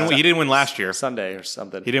 he didn't win last year. Sunday or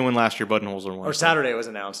something. He didn't win last year. Budenholzer won. Or Saturday it was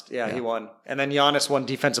announced. Yeah, he won. And then Giannis won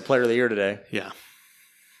Defensive Player of the Year today. Yeah.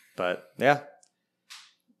 But, yeah.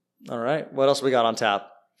 All right. What else we got on tap?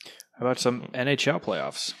 How about some NHL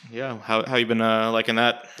playoffs? Yeah. How you been liking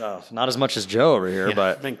that? Oh, not as much as Joe over here,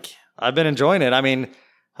 but I think I've been enjoying it. I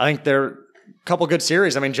think they're a couple good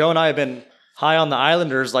series. Joe and I have been high on the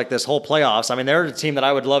Islanders this whole playoffs. They're a team that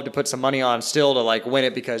I would love to put some money on still to win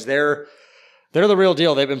it because they're the real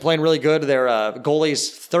deal. They've been playing really good. Their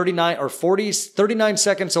goalie's 39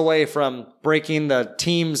 seconds away from breaking the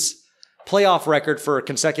team's playoff record for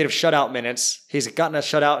consecutive shutout minutes. He's gotten a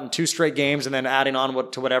shutout in 2 straight games and then adding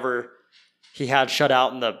on to whatever he had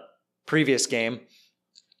shutout in the previous game.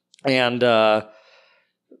 And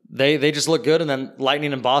they just look good. And then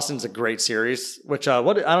Lightning and Boston's a great series, which I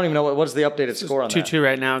don't even know what is the updated score on 2-2 that.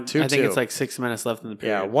 right now. 2-2. I think it's 6 minutes left in the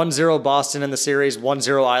period. Yeah, 1-0 Boston in the series,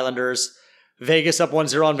 1-0 Islanders. Vegas up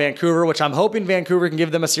 1-0 on Vancouver, which I'm hoping Vancouver can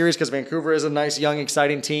give them a series because Vancouver is a nice, young,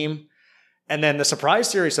 exciting team. And then the surprise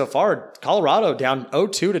series so far, Colorado down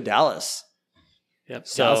 0-2 to Dallas. Yep.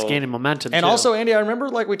 So- Dallas gaining momentum. And too. also, Andy, I remember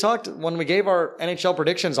we talked when we gave our NHL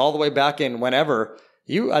predictions all the way back in whenever.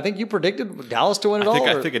 I think you predicted Dallas to win it all.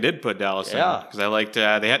 I think I did put Dallas in Yeah. because I liked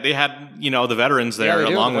they had the veterans there they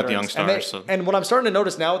do, along the with the young veterans. stars. And what I'm starting to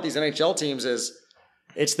notice now with these NHL teams is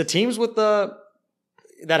it's the teams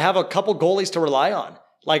that have a couple goalies to rely on.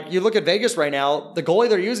 You look at Vegas right now, the goalie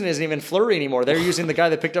they're using isn't even Fleury anymore. They're using the guy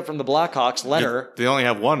they picked up from the Blackhawks, Leonard. They only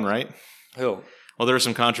have one, right? Who? Well, there was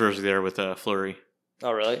some controversy there with Fleury.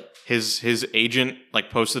 Oh, really? His agent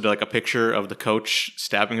posted a picture of the coach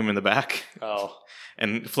stabbing him in the back, Oh.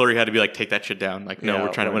 and Fleury had to be take that shit down. No, Yeah,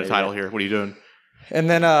 we're trying to win a title here. What are you doing? And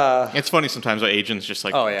then, It's funny sometimes how agents just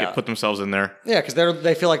put themselves in there. yeah, because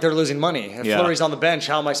they feel like they're losing money. If Yeah. Fleury's on the bench,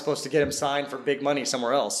 how am I supposed to get him signed for big money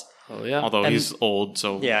somewhere else? Oh, yeah. Although he's old,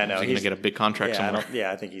 so Yeah, I know. he's going to get a big contract somewhere.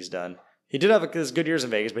 I think he's done. He did have his good years in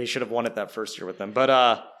Vegas, but he should have won it that first year with them. But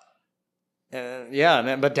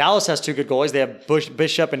but Dallas has 2 good goalies. They have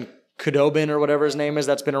Bishop and Khudobin or whatever his name is.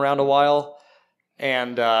 That's been around a while.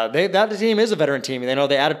 And that team is a veteran team. They know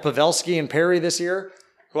they added Pavelski and Perry this year,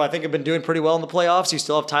 who I think have been doing pretty well in the playoffs. You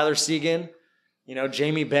still have Tyler Seguin,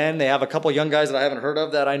 Jamie Benn. They have a couple young guys that I haven't heard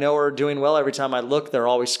of that I know are doing well. Every time I look, they're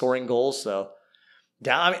always scoring goals. So,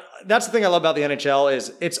 that's the thing I love about the NHL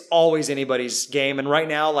is it's always anybody's game. And right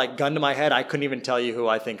now, like gun to my head, I couldn't even tell you who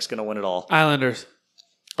I think is going to win it all. Islanders.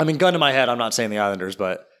 I mean, gun to my head, I'm not saying the Islanders,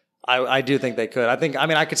 but I do think they could.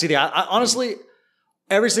 I could see honestly,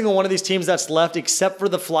 every single one of these teams that's left, except for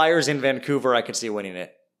the Flyers in Vancouver, I could see winning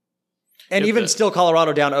it. And even still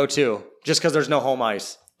Colorado down 0-2, just because there's no home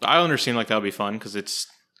ice. The Islanders seem like that would be fun because it's,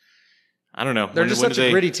 I don't know. They're just such a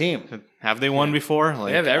gritty team. Have they won before?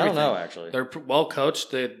 They have everything. I don't know, actually. They're well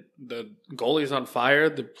coached. The goalie's on fire.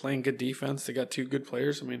 They're playing good defense. They got 2 good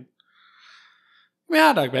players. I mean,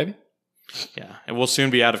 hot dog, baby. Yeah, and we'll soon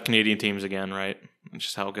be out of Canadian teams again, right? That's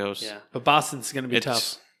just how it goes. Yeah, but Boston's going to be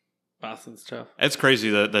tough. Boston's tough. It's crazy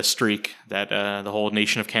the streak that the whole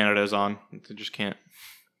nation of Canada is on. They just can't.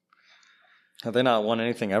 Have they not won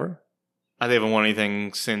anything ever? They haven't won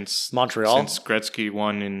anything since Montreal. Since Gretzky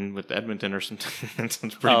won with Edmonton or something. It's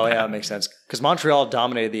pretty bad. Yeah, it makes sense because Montreal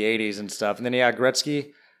dominated the '80s and stuff, and then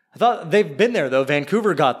Gretzky. I thought they've been there though.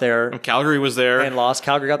 Vancouver got there. Calgary was there and lost.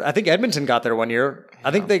 Calgary got. I think Edmonton got there one year. Yeah.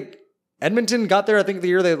 I think Edmonton got there. I think the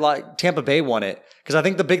year Tampa Bay won it because I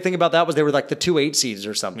think the big thing about that was they were like the 2 8 seeds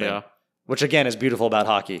or something. Yeah. Which again is beautiful about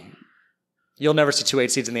hockey. You'll never see 2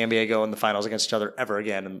 8 seeds in the NBA go in the finals against each other ever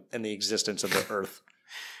again in the existence of the earth.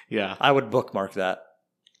 Yeah. I would bookmark that.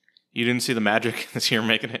 You didn't see the Magic this year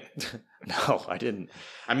making it? No, I didn't.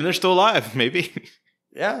 I mean, they're still alive, maybe.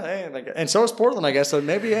 Yeah, and so is Portland, I guess. So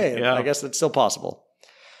maybe, I guess it's still possible.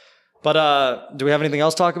 But do we have anything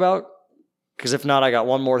else to talk about? Because if not, I got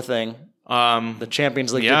one more thing. The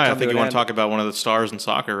Champions League. Yeah, I think you want to talk about one of the stars in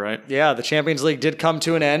soccer, right? Yeah, the Champions League did come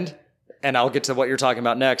to an end, and I'll get to what you're talking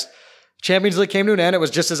about next. Champions League came to an end. It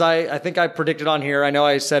was just as I think I predicted on here. I know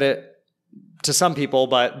I said it to some people,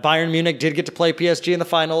 but Bayern Munich did get to play PSG in the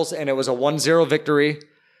finals, and it was a 1-0 victory.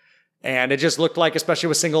 And it just looked like, especially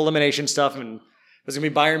with single elimination stuff, and it was going to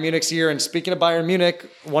be Bayern Munich's year. And speaking of Bayern Munich,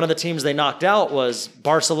 one of the teams they knocked out was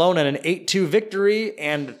Barcelona in an 8-2 victory.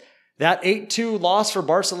 And that 8-2 loss for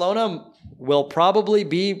Barcelona will probably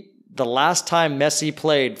be the last time Messi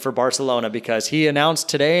played for Barcelona because he announced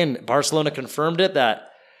today, and Barcelona confirmed it, that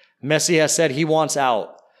Messi has said he wants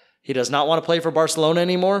out. He does not want to play for Barcelona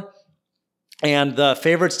anymore. And the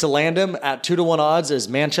favorites to land him at 2-1 odds is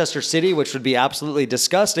Manchester City, which would be absolutely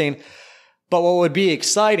disgusting. But what would be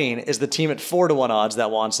exciting is the team at 4-1 odds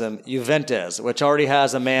that wants him, Juventus, which already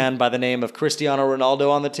has a man by the name of Cristiano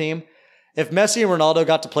Ronaldo on the team. If Messi and Ronaldo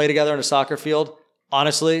got to play together in a soccer field,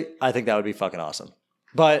 honestly, I think that would be fucking awesome.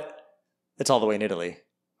 But it's all the way in Italy.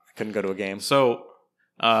 I couldn't go to a game. So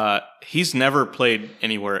he's never played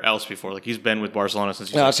anywhere else before. Like he's been with Barcelona since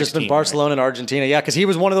he was No, like it's just 16, been Barcelona right? and Argentina. Yeah, because he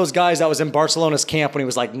was one of those guys that was in Barcelona's camp when he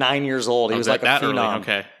was like 9 years old. He was like a early. phenom.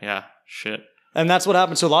 Okay, yeah, shit. And that's what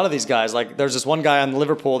happens to a lot of these guys. Like there's this one guy on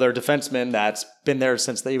Liverpool, their defenseman, that's been there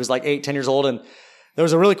since he was like 8, 10 years old. And there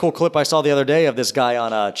was a really cool clip I saw the other day of this guy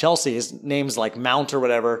on Chelsea. His name's like Mount or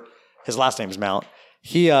whatever. His last name's Mount.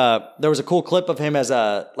 There was a cool clip of him as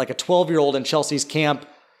a 12-year-old in Chelsea's camp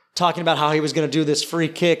talking about how he was going to do this free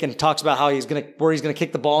kick and talks about how where he's going to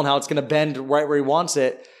kick the ball and how it's going to bend right where he wants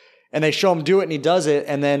it. And they show him do it and he does it.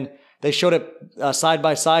 And then they showed it side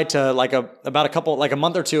by side to a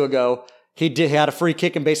month or two ago. He had a free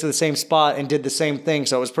kick in basically the same spot and did the same thing.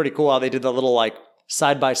 So it was pretty cool how they did the little like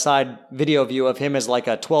side by side video view of him as like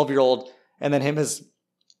a 12-year-old and then him as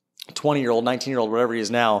 20-year-old, 19-year-old, whatever he is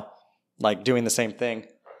now, like doing the same thing.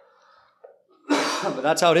 But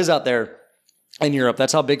that's how it is out there in Europe.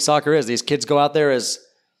 That's how big soccer is. These kids go out there as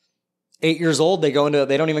 8 years old. They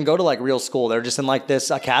don't even go to like real school. They're just in like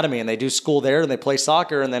this academy and they do school there and they play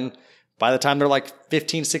soccer. And then by the time they're like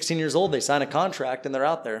 15, 16 years old, they sign a contract and they're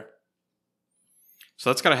out there. So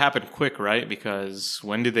that's got to happen quick, right? Because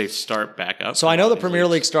when do they start back up? So I know the Premier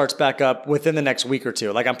League starts back up within the next week or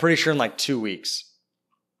two. Like I'm pretty sure in like 2 weeks.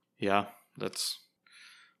 Yeah, that's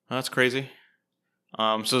crazy.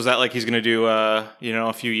 So is that like he's going to do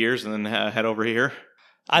a few years and then head over here?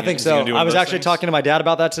 I think so. I was actually talking to my dad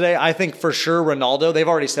about that today. I think for sure Ronaldo, they've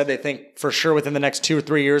already said they think for sure within the next 2 or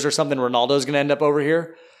 3 years or something, Ronaldo's going to end up over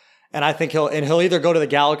here. And I think he'll either go to the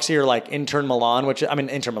Galaxy or like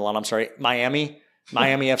Miami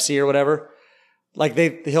FC or whatever. Like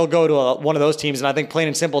he'll go to one of those teams. And I think plain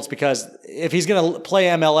and simple, it's because if he's going to play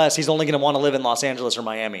MLS, he's only going to want to live in Los Angeles or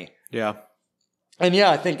Miami. Yeah. And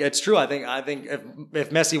yeah, I think it's true. I think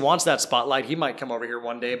if Messi wants that spotlight, he might come over here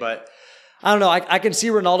one day. But I don't know. I can see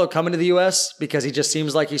Ronaldo coming to the U.S. because he just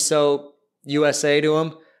seems like he's so USA to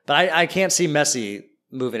him. But I can't see Messi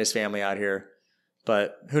moving his family out here.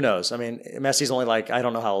 But who knows? I mean, Messi's only like, I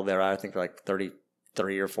don't know how old they are. I think they're like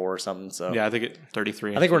 33 or 4 or something. So Yeah, I think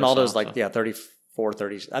 33. I think Ronaldo's like, so. 34,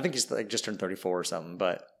 30. I think he's like just turned 34 or something.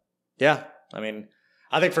 But yeah, I mean,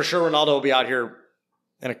 I think for sure Ronaldo will be out here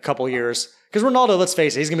in a couple years. Because Ronaldo, let's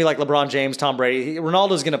face it, he's going to be like LeBron James, Tom Brady.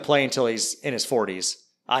 Ronaldo's going to play until he's in his 40s,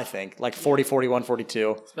 I think. Like 40, 41,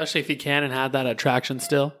 42. Especially if he can and had that attraction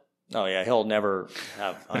still. Oh, yeah, he'll never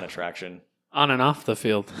have unattraction. On and off the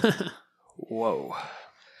field. Whoa.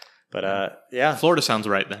 But yeah. Florida sounds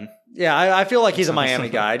right then. Yeah, I feel like he's a Miami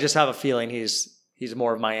guy. I just have a feeling he's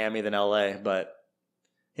more of Miami than LA, but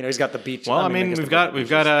he's got the beach. Well, I mean, guess we've the got beaches.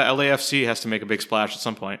 LAFC has to make a big splash at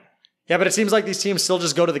some point. Yeah, but it seems like these teams still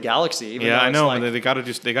just go to the Galaxy. Even Yeah, though I it's know. like- They got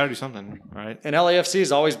to do something, right? and LAFC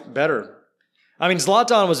is always better. I mean,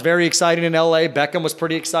 Zlatan was very exciting in LA. Beckham was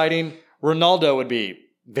pretty exciting. Ronaldo would be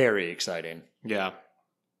very exciting. Yeah.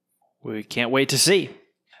 We can't wait to see.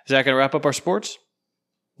 Is that going to wrap up our sports?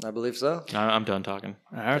 I believe so. I'm done talking.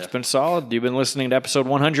 All right, it's been solid. You've been listening to episode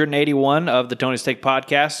 181 of the Tony's Take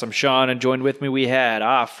Podcast. I'm Sean, and joined with me we had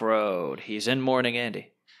Off-Road. He's in Morning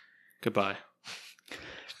Andy. Goodbye.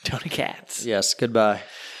 Tony Katz. Yes, goodbye.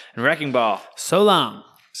 And Wrecking Ball. So long.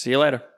 See you later.